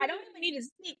me to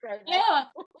speak right now. Yeah.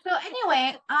 So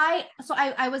anyway,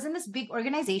 I was in this big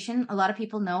organization. A lot of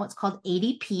people know it's called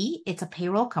ADP. It's a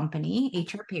payroll company,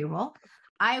 HR payroll.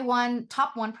 I won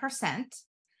top 1%,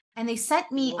 and they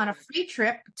sent me on a free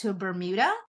trip to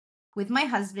Bermuda with my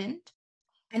husband.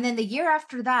 And then the year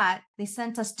after that, they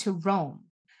sent us to Rome.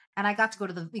 And we got to go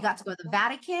to the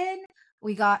Vatican.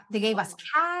 They gave us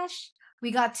cash.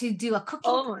 We got to do a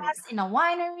cooking class in a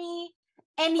winery.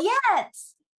 And yet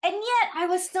I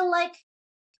was still like,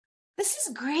 this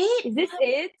is great. Is this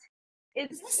it?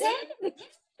 Is this it?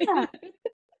 Yeah.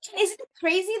 Isn't it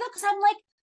crazy though? Because I'm like,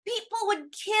 people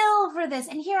would kill for this.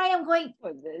 And here I am going,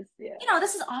 for this, yeah.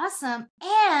 This is awesome.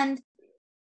 And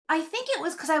I think it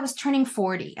was because I was turning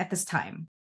 40 at this time.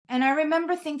 And I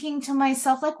remember thinking to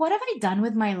myself, like, what have I done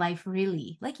with my life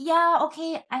really? Like, yeah,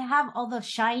 okay, I have all the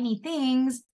shiny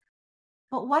things,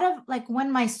 but what if, like,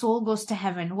 when my soul goes to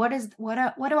heaven, what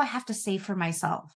do I have to say for myself?